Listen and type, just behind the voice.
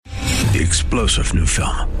The explosive new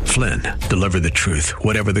film, Flynn, deliver the truth,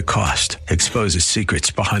 whatever the cost, exposes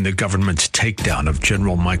secrets behind the government's takedown of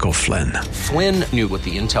General Michael Flynn. Flynn knew what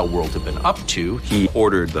the intel world had been up to. He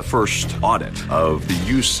ordered the first audit of the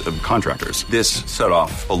use of contractors. This set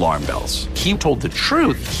off alarm bells. He told the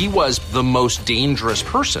truth. He was the most dangerous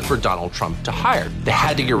person for Donald Trump to hire. They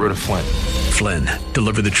had to get rid of Flynn. Flynn,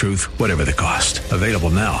 deliver the truth, whatever the cost. Available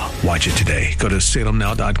now. Watch it today. Go to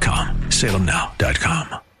salemnow.com.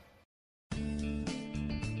 salemnow.com.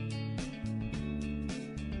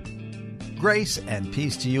 Grace and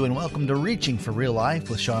peace to you, and welcome to Reaching for Real Life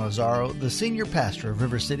with Sean Azzaro, the senior pastor of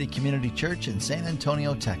River City Community Church in San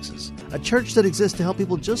Antonio, Texas. A church that exists to help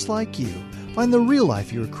people just like you find the real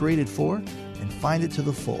life you were created for and find it to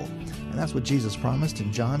the full. And that's what Jesus promised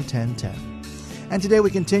in John 10:10. And today we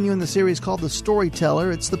continue in the series called The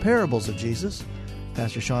Storyteller. It's the parables of Jesus.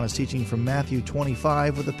 Pastor Sean is teaching from Matthew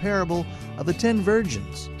 25 with the parable of the 10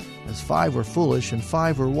 virgins, as 5 were foolish and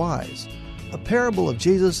 5 were wise. A parable of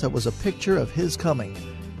Jesus that was a picture of His coming,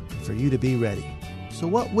 and for you to be ready. So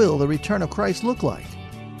what will the return of Christ look like?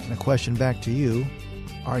 And a question back to you,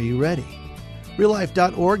 are you ready?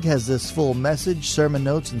 RealLife.org has this full message, sermon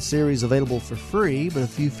notes, and series available for free, but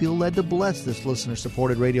if you feel led to bless this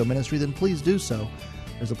listener-supported radio ministry, then please do so.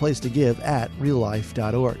 There's a place to give at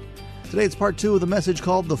RealLife.org. Today it's part 2 of the message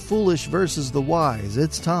called The Foolish versus the Wise.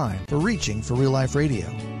 It's time for Reaching for Real Life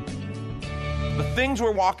Radio. The things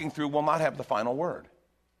we're walking through will not have the final word.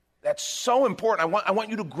 That's so important. I want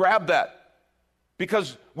you to grab that,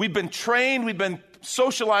 because we've been trained, we've been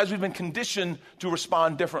socialized, we've been conditioned to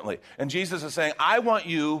respond differently. And Jesus is saying, I want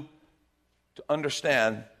you to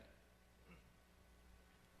understand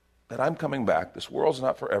that I'm coming back. This world's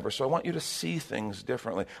not forever, so I want you to see things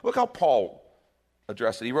differently. Look how Paul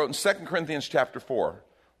addressed it. He wrote in 2 Corinthians chapter 4.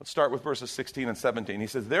 Let's start with verses 16 and 17. He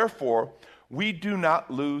says, therefore, we do not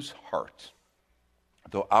lose heart.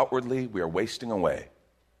 Though outwardly we are wasting away.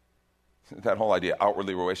 That whole idea,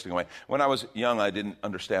 outwardly we're wasting away. When I was young, I didn't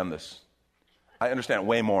understand this. I understand it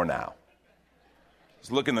way more now.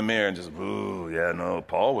 Just look in the mirror and just, ooh, yeah, no,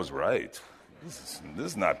 Paul was right. This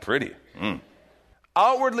is not pretty.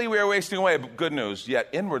 Outwardly we are wasting away, but good news, yet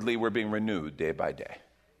inwardly we're being renewed day by day.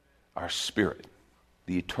 Our spirit,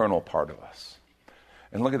 the eternal part of us.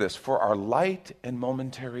 And look at this, for our light and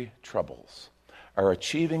momentary troubles are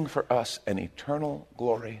achieving for us an eternal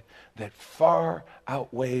glory that far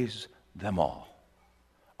outweighs them all.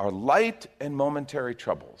 Our light and momentary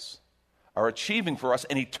troubles are achieving for us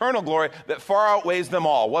an eternal glory that far outweighs them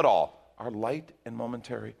all. What all? Our light and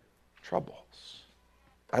momentary troubles.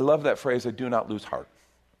 I love that phrase, I do not lose heart.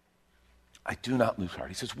 I do not lose heart.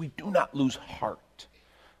 He says, we do not lose heart.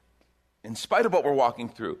 In spite of what we're walking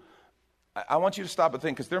through, I want you to stop and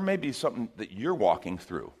think, because there may be something that you're walking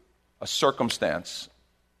through, a circumstance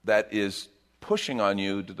that is pushing on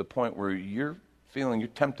you to the point where you're feeling you're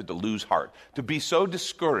tempted to lose heart, to be so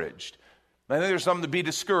discouraged. I think there's something to be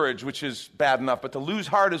discouraged, which is bad enough, but to lose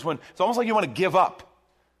heart is when it's almost like you want to give up.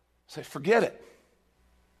 Say, forget it.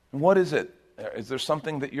 And what is it? Is there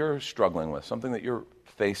something that you're struggling with, something that you're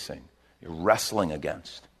facing, you're wrestling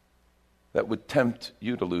against, that would tempt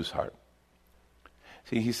you to lose heart?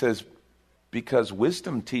 See, he says, because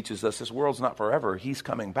wisdom teaches us this world's not forever, He's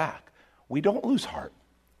coming back. We don't lose heart.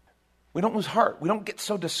 We don't lose heart. We don't get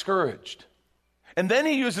so discouraged. And then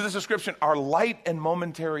he uses this description, our light and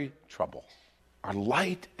momentary trouble. Our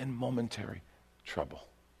light and momentary trouble.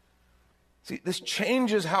 See, this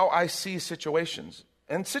changes how I see situations.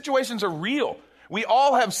 And situations are real. We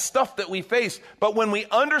all have stuff that we face. But when we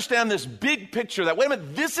understand this big picture that, wait a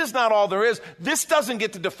minute, this is not all there is. This doesn't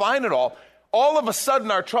get to define it all of a sudden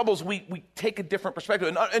our troubles, we take a different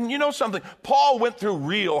perspective. And you know something? Paul went through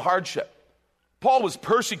real hardship. Paul was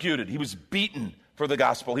persecuted. He was beaten for the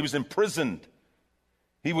gospel. He was imprisoned.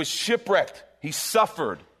 He was shipwrecked. He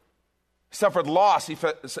suffered loss. He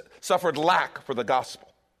suffered lack for the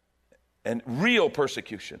gospel and real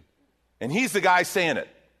persecution. And he's the guy saying it.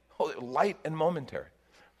 Oh, light and momentary.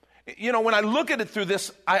 You know, when I look at it through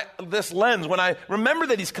this lens, when I remember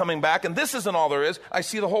that He's coming back and this isn't all there is, I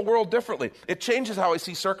see the whole world differently. It changes how I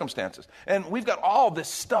see circumstances. And we've got all this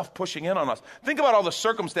stuff pushing in on us. Think about all the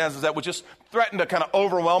circumstances that would just threaten to kind of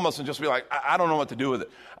overwhelm us and just be like, I don't know what to do with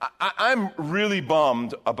it. I'm really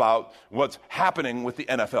bummed about what's happening with the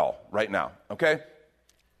NFL right now, okay?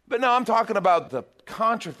 But now I'm talking about the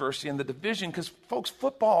controversy and the division because, folks,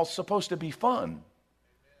 football is supposed to be fun.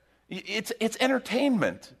 It's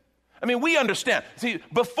entertainment. I mean, we understand. See,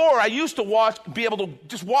 before I used to be able to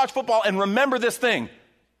just watch football and remember this thing.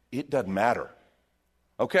 It doesn't matter.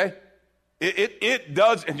 Okay? It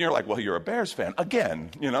does. And you're like, well, you're a Bears fan. Again,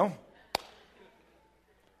 you know.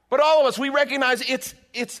 But all of us, we recognize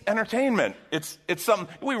it's entertainment. It's something,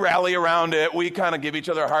 we rally around it. We kind of give each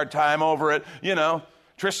other a hard time over it, you know.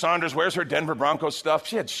 Trish Saunders wears her Denver Broncos stuff.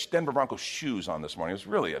 She had Denver Broncos shoes on this morning. It was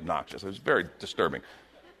really obnoxious. It was very disturbing.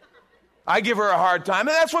 I give her a hard time,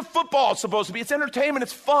 and that's what football is supposed to be. It's entertainment.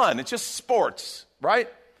 It's fun. It's just sports, right?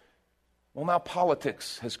 Well, now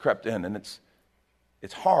politics has crept in, and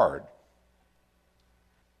it's hard.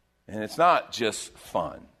 And it's not just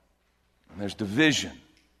fun. And there's division.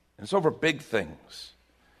 And it's over big things.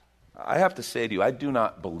 I have to say to you, I do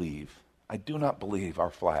not believe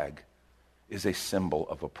our flag is a symbol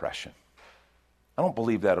of oppression. I don't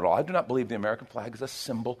believe that at all. I do not believe the American flag is a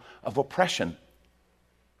symbol of oppression.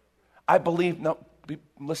 I believe,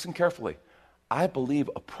 listen carefully. I believe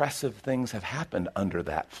oppressive things have happened under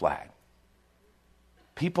that flag.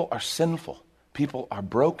 People are sinful. People are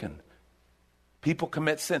broken. People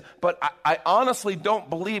commit sin. But I honestly don't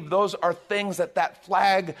believe those are things that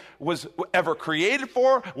flag was ever created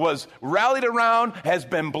for, was rallied around, has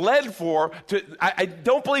been bled for. I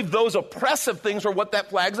don't believe those oppressive things are what that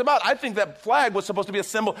flag's about. I think that flag was supposed to be a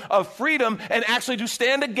symbol of freedom and actually to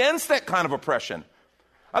stand against that kind of oppression.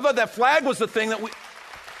 I thought that flag was the thing that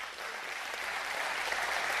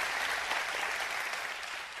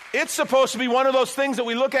it's supposed to be one of those things that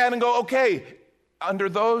we look at and go, okay, under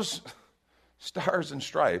those stars and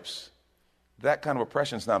stripes, that kind of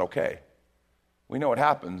oppression is not okay. We know what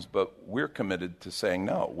happens, but we're committed to saying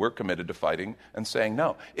no. We're committed to fighting and saying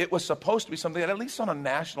no. It was supposed to be something that, at least on a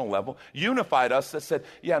national level, unified us, that said,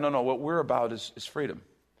 yeah, no, what we're about is freedom.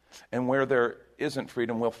 And where there isn't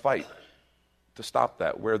freedom, we'll fight to stop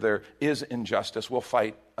that. Where there is injustice, we'll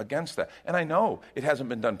fight against that. And I know it hasn't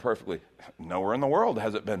been done perfectly. Nowhere in the world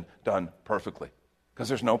has it been done perfectly, because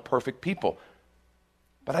there's no perfect people.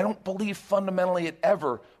 But I don't believe fundamentally it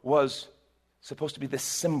ever was supposed to be this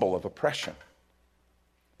symbol of oppression.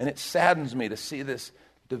 And it saddens me to see this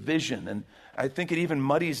division. And I think it even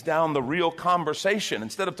muddies down the real conversation.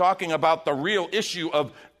 Instead of talking about the real issue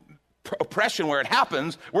of oppression where it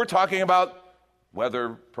happens, we're talking about whether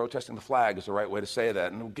protesting the flag is the right way to say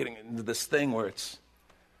that. And we're getting into this thing where it's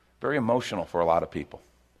very emotional for a lot of people.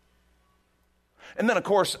 And then, of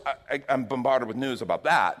course, I'm bombarded with news about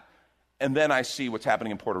that. And then I see what's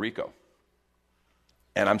happening in Puerto Rico.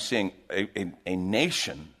 And I'm seeing a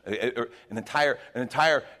nation, an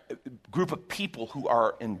entire group of people who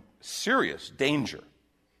are in serious danger. I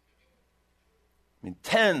mean,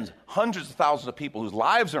 tens, hundreds of thousands of people whose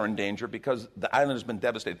lives are in danger because the island has been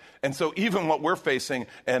devastated. And so even what we're facing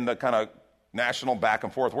and the kind of national back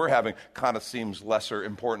and forth we're having kind of seems lesser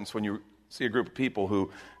importance when you see a group of people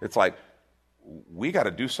who, it's like, we got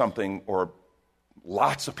to do something or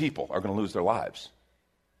lots of people are going to lose their lives.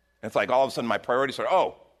 And it's like all of a sudden my priorities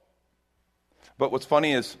are, But what's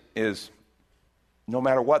funny is no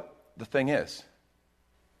matter what the thing is,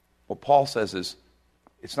 what Paul says is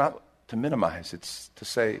it's not to minimize, it's to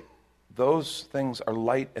say those things are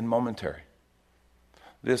light and momentary.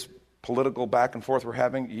 This political back and forth we're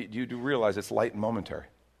having, you do realize it's light and momentary.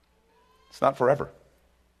 It's not forever.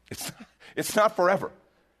 It's not forever.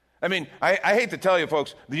 I mean, I hate to tell you,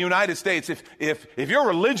 folks, the United States, if your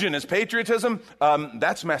religion is patriotism,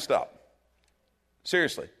 that's messed up.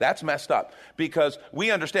 Seriously, that's messed up. Because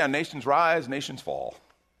we understand nations rise, nations fall.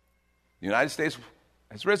 The United States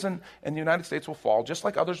has risen, and the United States will fall, just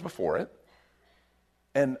like others before it.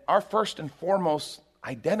 And our first and foremost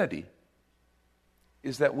identity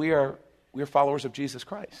is that we are followers of Jesus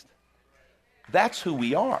Christ. That's who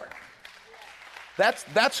we are.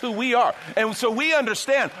 That's who we are. And so we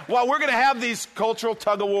understand, while we're going to have these cultural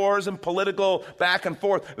tug-of-wars and political back and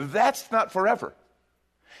forth, that's not forever.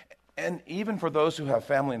 And even for those who have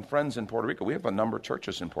family and friends in Puerto Rico, we have a number of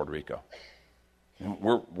churches in Puerto Rico. And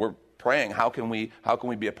we're praying, how can we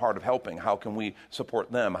be a part of helping? How can we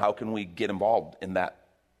support them? How can we get involved in that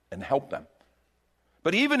and help them?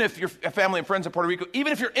 But even if you're family and friends in Puerto Rico,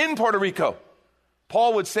 even if you're in Puerto Rico,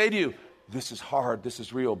 Paul would say to you, this is hard, this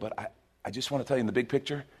is real, but I just want to tell you in the big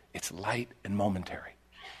picture, it's light and momentary.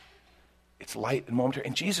 It's light and momentary.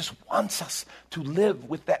 And Jesus wants us to live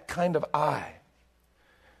with that kind of eye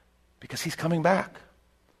because he's coming back.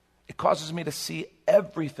 It causes me to see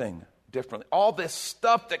everything differently. All this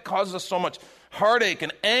stuff that causes us so much heartache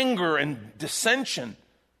and anger and dissension,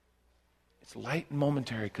 it's light and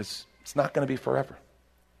momentary because it's not going to be forever.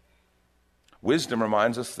 Wisdom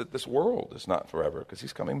reminds us that this world is not forever because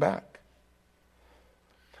he's coming back.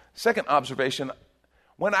 Second observation,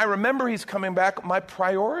 when I remember he's coming back, my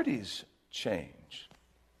priorities change.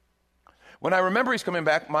 When I remember he's coming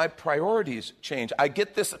back, my priorities change. I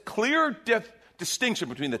get this clear distinction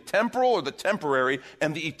between the temporal or the temporary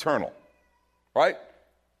and the eternal, right?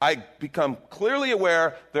 I become clearly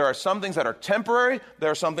aware there are some things that are temporary, there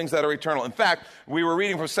are some things that are eternal. In fact, we were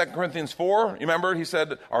reading from 2 Corinthians 4. You remember? He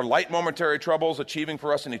said, our light momentary troubles achieving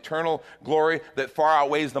for us an eternal glory that far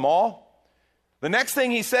outweighs them all. The next thing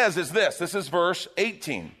he says is this. This is verse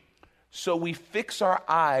 18. So we fix our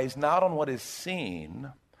eyes not on what is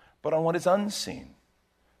seen, but on what is unseen.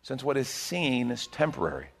 Since what is seen is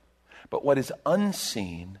temporary, but what is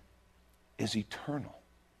unseen is eternal.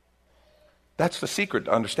 That's the secret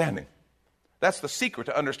to understanding. That's the secret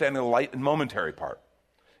to understanding the light and momentary part.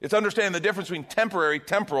 It's understanding the difference between temporary,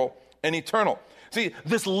 temporal, and eternal. See,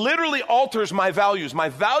 this literally alters my values. My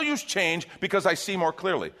values change because I see more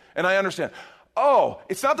clearly. And I understand,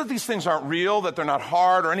 it's not that these things aren't real, that they're not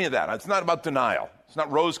hard or any of that. It's not about denial. It's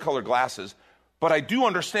not rose-colored glasses. But I do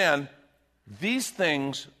understand these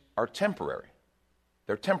things are temporary.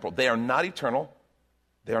 They're temporal. They are not eternal.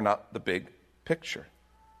 They are not the big picture.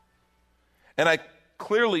 And I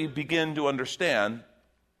clearly begin to understand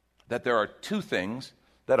that there are two things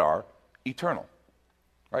that are eternal.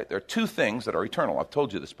 Right? There are two things that are eternal. I've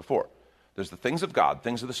told you this before. There's the things of God,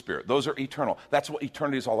 things of the Spirit. Those are eternal. That's what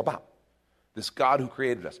eternity is all about. This God who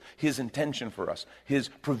created us, His intention for us, His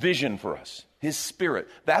provision for us, His Spirit.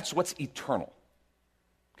 That's what's eternal.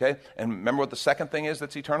 Okay? And remember what the second thing is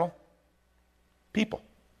that's eternal? People.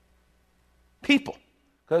 People.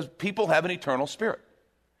 Because people have an eternal spirit.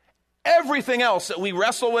 Everything else that we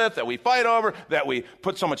wrestle with, that we fight over, that we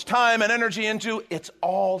put so much time and energy into, it's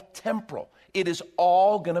all temporal. It is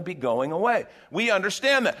all going to be going away. We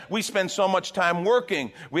understand that. We spend so much time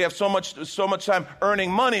working. We have so much time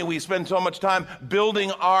earning money. We spend so much time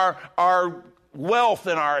building our wealth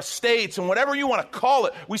and our estates and whatever you want to call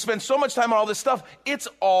it. We spend so much time on all this stuff. It's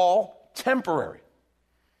all temporary.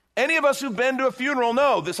 Any of us who've been to a funeral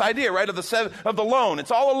know this idea, right, of the loan.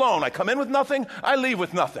 It's all a loan. I come in with nothing. I leave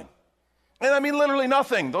with nothing. And I mean literally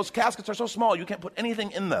nothing. Those caskets are so small you can't put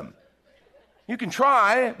anything in them. You can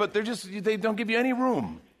try, but they don't give you any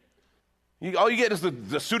room. All you get is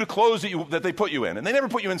the suit of clothes that they put you in. And they never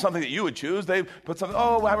put you in something that you would choose. They put something,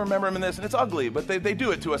 I remember him in this, and it's ugly, but they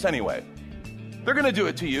do it to us anyway. They're going to do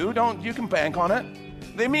it to you. You can bank on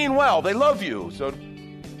it. They mean well. They love you.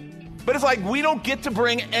 But it's like we don't get to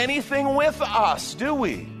bring anything with us, do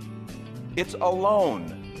we? It's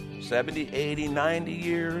alone. 70, 80, 90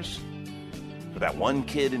 years. For that one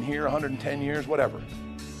kid in here, 110 years, whatever.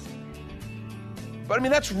 But I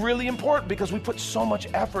mean, that's really important because we put so much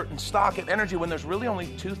effort and stock and energy when there's really only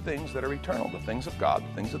two things that are eternal, the things of God,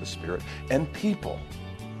 the things of the Spirit, and people.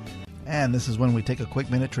 And this is when we take a quick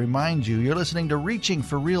minute to remind you you're listening to Reaching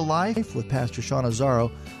for Real Life with Pastor Sean Azzaro,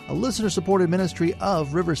 a listener-supported ministry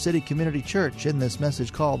of River City Community Church, in this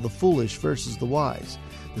message called The Foolish versus the Wise.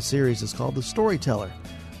 The series is called The Storyteller,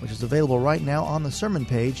 which is available right now on the sermon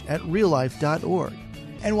page at reallife.org.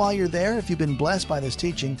 And while you're there, if you've been blessed by this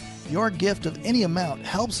teaching, your gift of any amount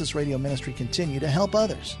helps this radio ministry continue to help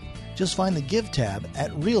others. Just find the Give tab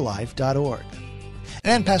at reallife.org.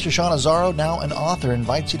 And Pastor Sean Azzaro, now an author,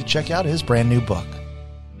 invites you to check out his brand new book.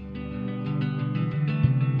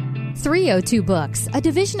 302 Books, a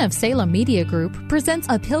division of Salem Media Group, presents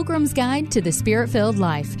A Pilgrim's Guide to the Spirit-Filled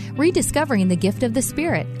Life, Rediscovering the Gift of the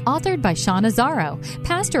Spirit, authored by Sean Azzaro,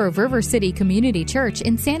 pastor of River City Community Church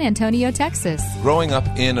in San Antonio, Texas. Growing up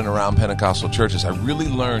in and around Pentecostal churches, I really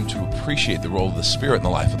learned to appreciate the role of the Spirit in the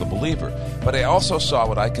life of the believer. But I also saw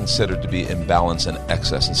what I considered to be imbalance and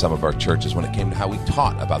excess in some of our churches when it came to how we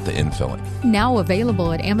taught about the infilling. Now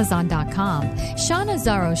available at Amazon.com, Sean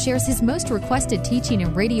Azzaro shares his most requested teaching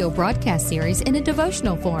and radio broadcast series in a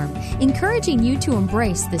devotional form, encouraging you to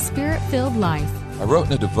embrace the Spirit-filled life. I wrote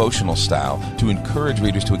in a devotional style to encourage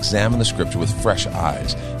readers to examine the Scripture with fresh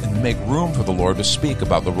eyes and make room for the Lord to speak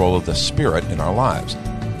about the role of the Spirit in our lives.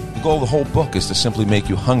 The goal of the whole book is to simply make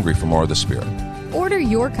you hungry for more of the Spirit. Order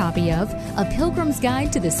your copy of A Pilgrim's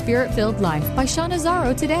Guide to the Spirit-Filled Life by Sean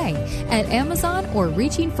Azzaro today at Amazon or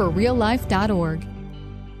reachingforreallife.org.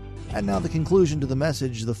 And now the conclusion to the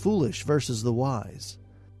message, The Foolish versus the Wise.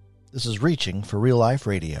 This is Reaching for Real Life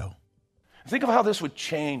Radio. Think of how this would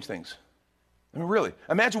change things. I mean, really.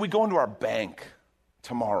 Imagine we go into our bank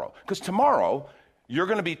tomorrow. Because tomorrow, you're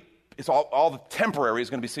going to be, it's all the temporary is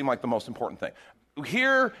going to seem like the most important thing.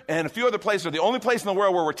 Here and a few other places are the only place in the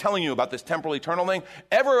world where we're telling you about this temporal eternal thing.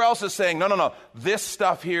 Everywhere else is saying, no. This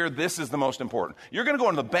stuff here, this is the most important. You're going to go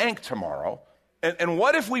into the bank tomorrow. And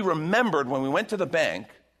what if we remembered when we went to the bank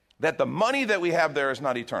that the money that we have there is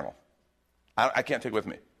not eternal? I can't take it with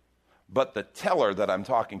me. But the teller that I'm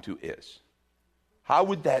talking to is. How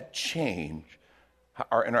would that change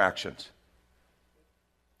our interactions?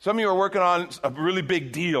 Some of you are working on a really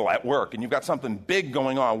big deal at work, and you've got something big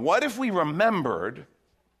going on. What if we remembered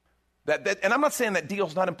And I'm not saying that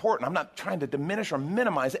deal's not important. I'm not trying to diminish or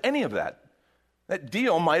minimize any of that. That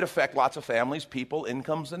deal might affect lots of families, people,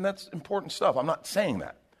 incomes, and that's important stuff. I'm not saying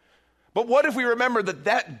that. But what if we remember that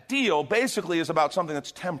that deal basically is about something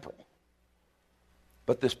that's temporal?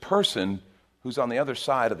 But this person who's on the other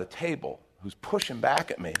side of the table, who's pushing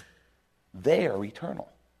back at me, they are eternal.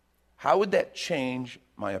 How would that change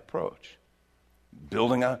my approach?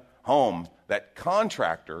 Building a home, that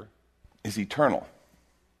contractor is eternal.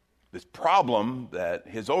 This problem that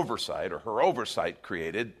his oversight or her oversight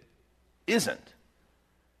created isn't.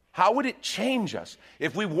 How would it change us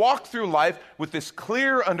if we walk through life with this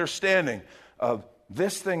clear understanding of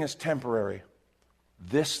this thing is temporary,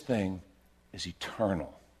 this thing is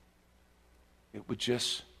eternal? It would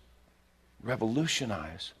just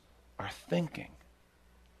revolutionize our thinking.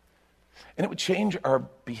 And it would change our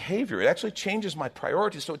behavior. It actually changes my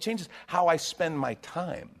priorities, so it changes how I spend my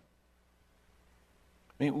time.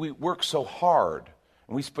 I mean, we work so hard,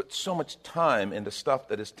 and we put so much time into stuff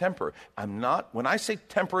that is temporary. When I say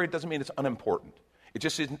temporary, it doesn't mean it's unimportant. It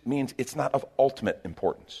just means it's not of ultimate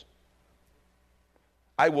importance.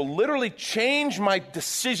 I will literally change my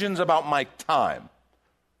decisions about my time.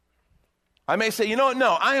 I may say, you know what,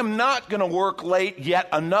 no, I am not going to work late yet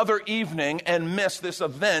another evening and miss this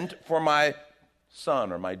event for my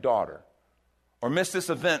son or my daughter, or miss this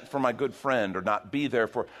event for my good friend, or not be there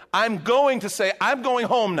for. I'm going to say, I'm going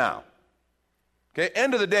home now. Okay,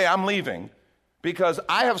 end of the day, I'm leaving because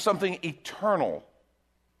I have something eternal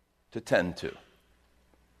to tend to.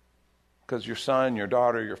 Because your son, your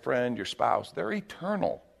daughter, your friend, your spouse, they're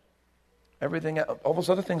eternal. Everything, all those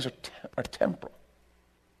other things are temporal.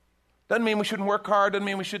 Doesn't mean we shouldn't work hard, doesn't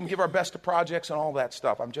mean we shouldn't give our best to projects and all that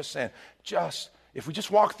stuff. I'm just saying, if we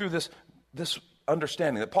just walk through this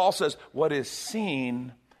understanding that Paul says what is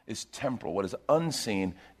seen is temporal, what is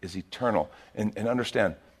unseen is eternal. And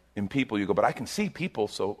understand, in people you go, but I can see people,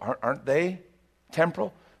 so aren't they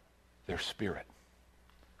temporal? They're spirit.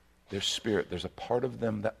 They're spirit. There's a part of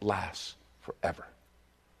them that lasts forever.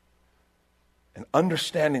 And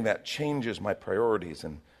understanding that changes my priorities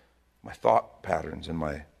and my thought patterns and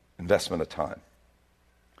my investment of time.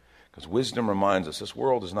 Because wisdom reminds us this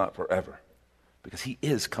world is not forever, because he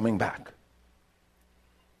is coming back.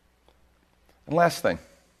 And last thing,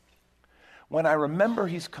 when I remember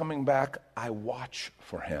he's coming back, I watch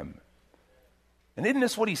for him. And isn't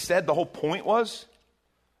this what he said the whole point was?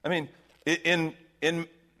 I mean, in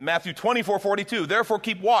Matthew 24:42, therefore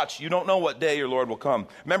keep watch. You don't know what day your Lord will come.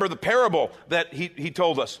 Remember the parable that he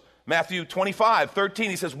told us. Matthew 25:13,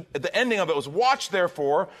 he says, at the ending of it was, watch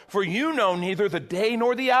therefore, for you know neither the day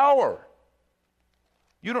nor the hour.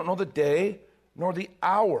 You don't know the day nor the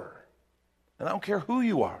hour. And I don't care who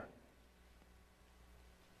you are.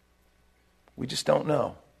 We just don't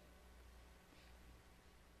know.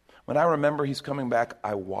 When I remember he's coming back,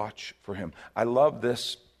 I watch for him. I love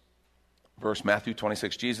this verse, Matthew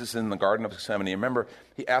 26. Jesus in the Garden of Gethsemane. Remember,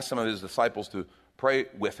 he asked some of his disciples to pray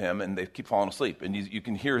with him, and they keep falling asleep. And you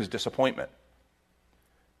can hear his disappointment.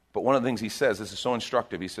 But one of the things he says, this is so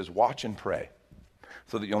instructive, he says, watch and pray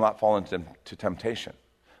so that you'll not fall into temptation.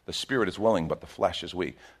 The spirit is willing, but the flesh is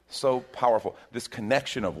weak. So powerful. This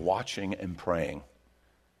connection of watching and praying,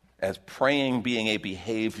 as praying being a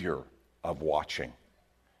behavior of watching.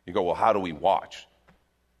 You go, well, how do we watch?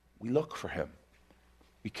 We look for him.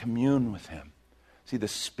 We commune with him. See, the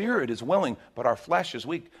spirit is willing, but our flesh is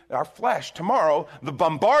weak. Our flesh, tomorrow, the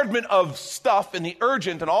bombardment of stuff and the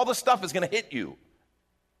urgent and all the stuff is going to hit you.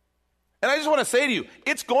 And I just want to say to you,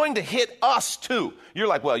 it's going to hit us too. You're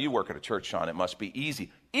like, well, you work at a church, Sean. It must be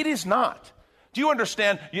easy. It is not. Do you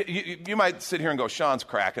understand? You might sit here and go, Sean's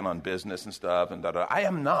cracking on business and stuff, and da-da. I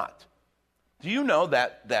am not. Do you know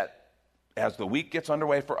that as the week gets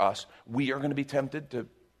underway for us, we are going to be tempted to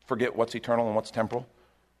forget what's eternal and what's temporal?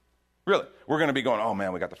 Really. We're going to be going, oh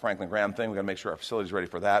man, we got the Franklin Graham thing. We got to make sure our facility's ready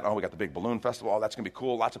for that. Oh, we got the big balloon festival. Oh, that's going to be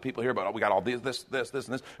cool. Lots of people here, but we got all this, and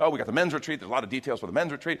this. Oh, we got the men's retreat. There's a lot of details for the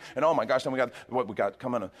men's retreat. And oh my gosh, then we got what we got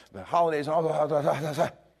coming, the holidays and all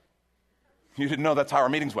that. You didn't know that's how our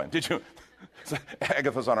meetings went, did you? So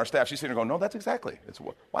Agatha's on our staff. She's sitting there going, no, that's exactly.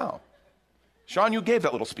 Wow. Sean, you gave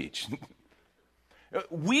that little speech.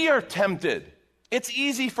 We are tempted. It's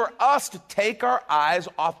easy for us to take our eyes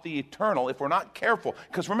off the eternal if we're not careful.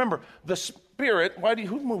 Because remember, the spirit,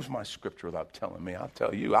 who moves my scripture without telling me? I'll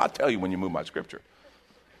tell you when you move my scripture.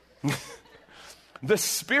 The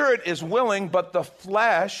spirit is willing, but the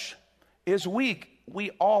flesh is weak.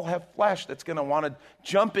 We all have flesh that's going to want to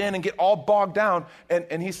jump in and get all bogged down.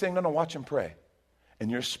 And he's saying, no, watch and pray. And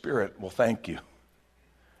your spirit will thank you.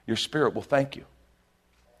 Your spirit will thank you.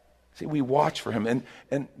 See, we watch for him.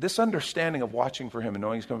 And this understanding of watching for him and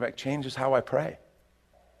knowing he's coming back changes how I pray.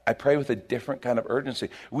 I pray with a different kind of urgency.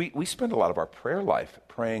 We spend a lot of our prayer life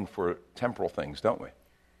praying for temporal things, don't we?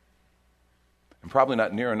 And probably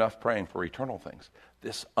not near enough praying for eternal things.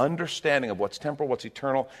 This understanding of what's temporal, what's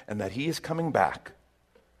eternal, and that he is coming back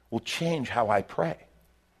will change how I pray.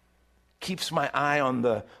 Keeps my eye on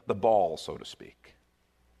the ball, so to speak,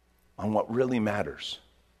 on what really matters,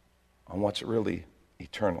 on what's really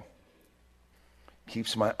eternal.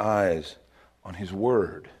 Keeps my eyes on his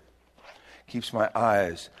word. Keeps my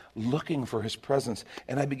eyes looking for his presence.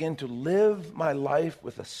 And I begin to live my life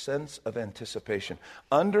with a sense of anticipation,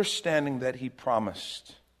 understanding that he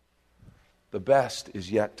promised the best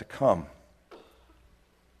is yet to come.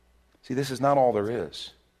 See, this is not all there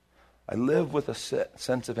is. I live with a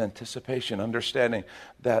sense of anticipation, understanding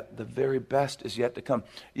that the very best is yet to come.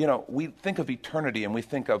 You know, we think of eternity and we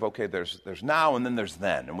think of, okay, there's now and then there's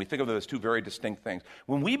then. And we think of them as two very distinct things.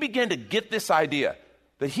 When we begin to get this idea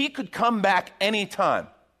that he could come back anytime,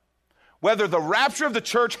 whether the rapture of the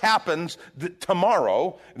church happens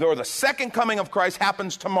tomorrow, or the second coming of Christ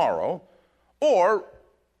happens tomorrow, or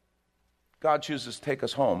God chooses to take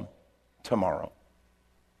us home tomorrow,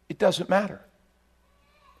 it doesn't matter.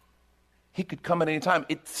 He could come at any time.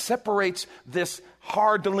 It separates this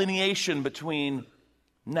hard delineation between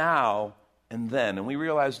now and then. And we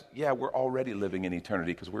realize, yeah, we're already living in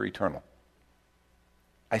eternity because we're eternal.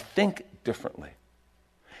 I think differently.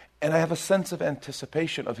 And I have a sense of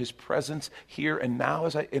anticipation of his presence here and now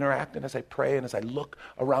as I interact and as I pray and as I look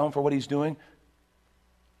around for what he's doing.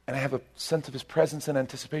 And I have a sense of his presence and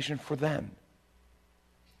anticipation for then.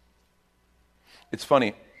 It's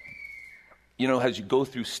funny. You know, as you go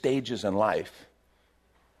through stages in life,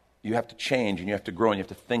 you have to change and you have to grow and you have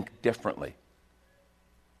to think differently.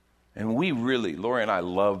 And we really, Lori and I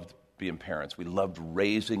loved being parents. We loved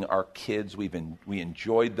raising our kids. We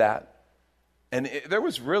enjoyed that. And there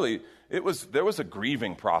was a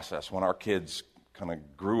grieving process when our kids kind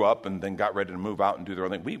of grew up and then got ready to move out and do their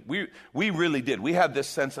own thing. We really did. We had this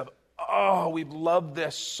sense of, oh, we love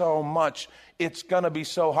this so much. It's going to be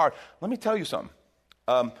so hard. Let me tell you something.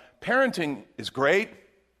 Parenting is great.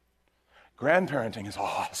 Grandparenting is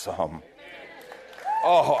awesome.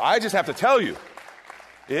 Oh, I just have to tell you,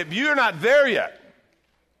 if you're not there yet,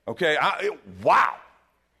 okay, wow.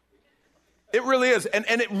 It really is. And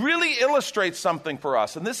it really illustrates something for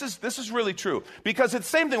us. And this is really true. Because it's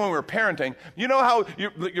the same thing when we were parenting. You know how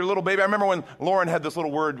your little baby, I remember when Lauren had this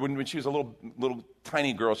little word, when she was a little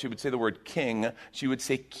tiny girl, she would say the word king. She would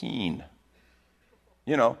say keen.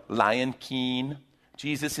 You know, lion keen.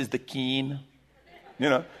 Jesus is the keen. You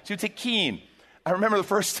know, she would say keen. I remember the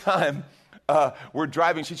first time we're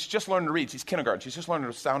driving. She's just learning to read. She's kindergarten. She's just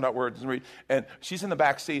learning to sound out words and read. And she's in the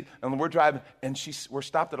back seat, and we're driving, and we're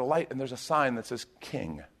stopped at a light, and there's a sign that says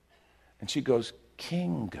king. And she goes,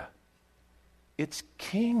 king. It's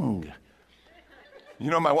king. You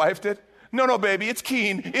know what my wife did? No, baby, it's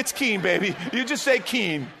keen. It's keen, baby. You just say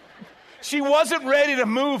keen. She wasn't ready to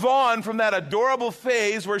move on from that adorable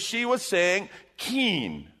phase where she was saying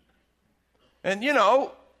keen. And, you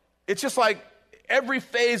know, it's just like every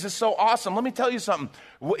phase is so awesome. Let me tell you something.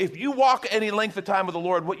 If you walk any length of time with the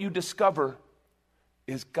Lord, what you discover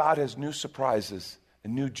is God has new surprises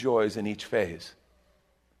and new joys in each phase.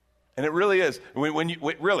 And it really is.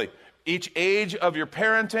 Really, each age of your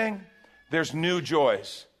parenting, there's new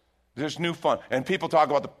joys. There's new fun. And people talk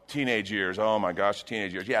about the teenage years. Oh my gosh,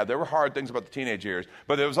 teenage years. Yeah, there were hard things about the teenage years.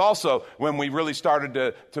 But it was also when we really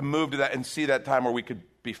started to move to that and see that time where we could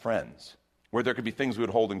be friends, where there could be things we would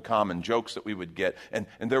hold in common, jokes that we would get. And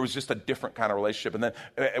there was just a different kind of relationship. And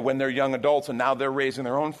then when they're young adults and now they're raising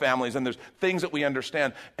their own families and there's things that we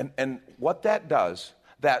understand. And what that does,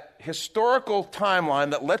 that historical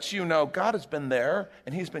timeline that lets you know God has been there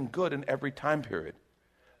and he's been good in every time period.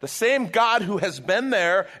 The same God who has been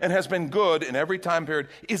there and has been good in every time period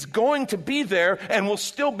is going to be there and will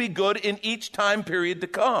still be good in each time period to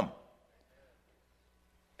come.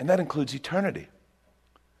 And that includes eternity.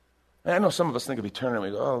 And I know some of us think of eternity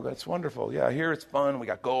and we go, oh, that's wonderful. Yeah, here it's fun. We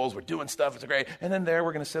got goals. We're doing stuff. It's great. And then there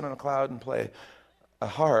we're going to sit on a cloud and play a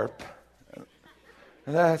harp.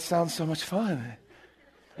 And that sounds so much fun.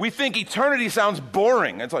 We think eternity sounds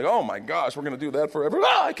boring. It's like, oh my gosh, we're going to do that forever.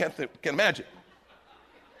 Oh, I can't imagine.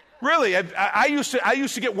 Really, I used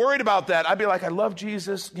to get worried about that. I'd be like, I love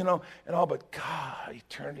Jesus, you know, and all, but God,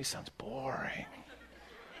 eternity sounds boring.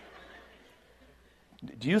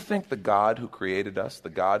 Do you think the God who created us,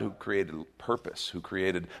 the God who created purpose, who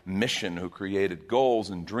created mission, who created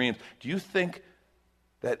goals and dreams, do you think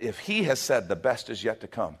that if he has said the best is yet to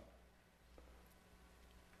come,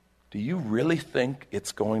 Do you really think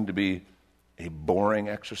it's going to be a boring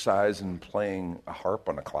exercise in playing a harp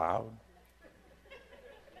on a cloud?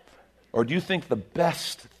 Or do you think the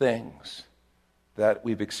best things that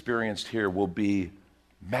we've experienced here will be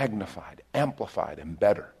magnified, amplified, and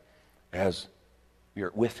better as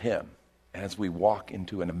we're with him, as we walk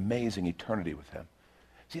into an amazing eternity with him?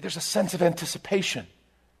 See, there's a sense of anticipation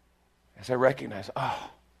as I recognize,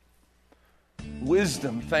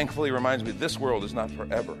 wisdom thankfully reminds me this world is not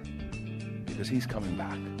forever because he's coming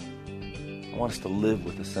back. I want us to live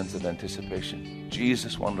with a sense of anticipation.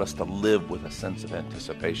 Jesus wanted us to live with a sense of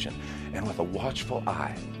anticipation and with a watchful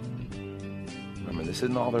eye. Remember, this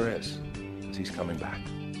isn't all there is, because he's coming back.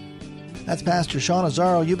 That's Pastor Sean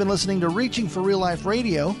Azzaro. You've been listening to Reaching for Real Life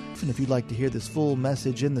Radio. And if you'd like to hear this full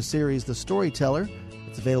message in the series, The Storyteller,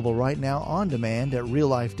 it's available right now on demand at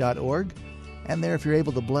reallife.org. And there, if you're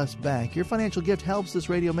able to bless back, your financial gift helps this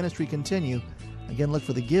radio ministry continue. Again, look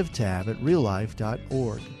for the Give tab at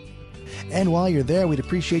reallife.org. And while you're there, we'd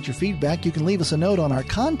appreciate your feedback. You can leave us a note on our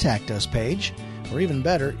Contact Us page. Or even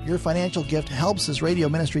better, your financial gift helps this radio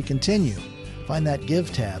ministry continue. Find that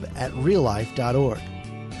Give tab at reallife.org.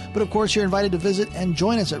 But of course, you're invited to visit and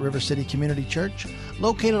join us at River City Community Church,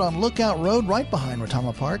 located on Lookout Road right behind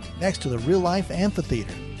Rotama Park, next to the Real Life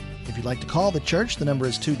Amphitheater. If you'd like to call the church, the number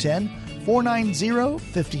is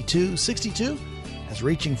 210-490-5262, as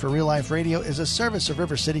Reaching for Real Life Radio is a service of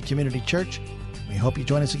River City Community Church. We hope you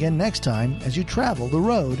join us again next time as you travel the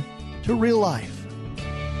road to real life.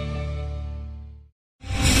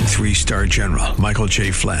 3-star General Michael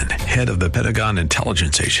J. Flynn, head of the Pentagon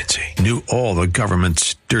Intelligence Agency, knew all the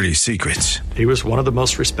government's dirty secrets. He was one of the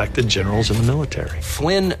most respected generals in the military.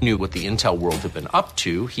 Flynn knew what the intel world had been up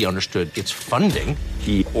to. He understood its funding.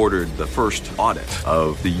 He ordered the first audit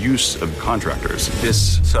of the use of contractors.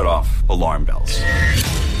 This set off alarm bells.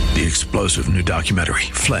 The explosive new documentary,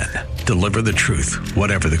 Flynn, Deliver the Truth,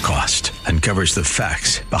 Whatever the Cost, uncovers the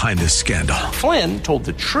facts behind this scandal. Flynn told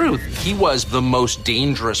the truth. He was the most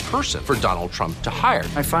dangerous person for Donald Trump to hire.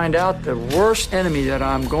 I find out the worst enemy that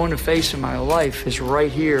I'm going to face in my life is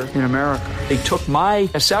right here in America. They took my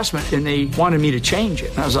assessment and they wanted me to change it.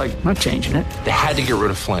 And I was like, I'm not changing it. They had to get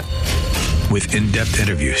rid of Flynn. With in-depth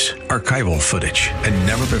interviews, archival footage, and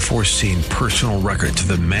never-before-seen personal records of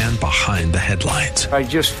the man behind the headlines. I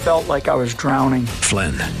just felt like I was drowning.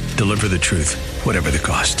 Flynn, Deliver the Truth, Whatever the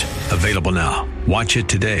Cost. Available now. Watch it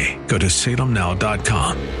today. Go to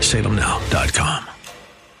salemnow.com. salemnow.com.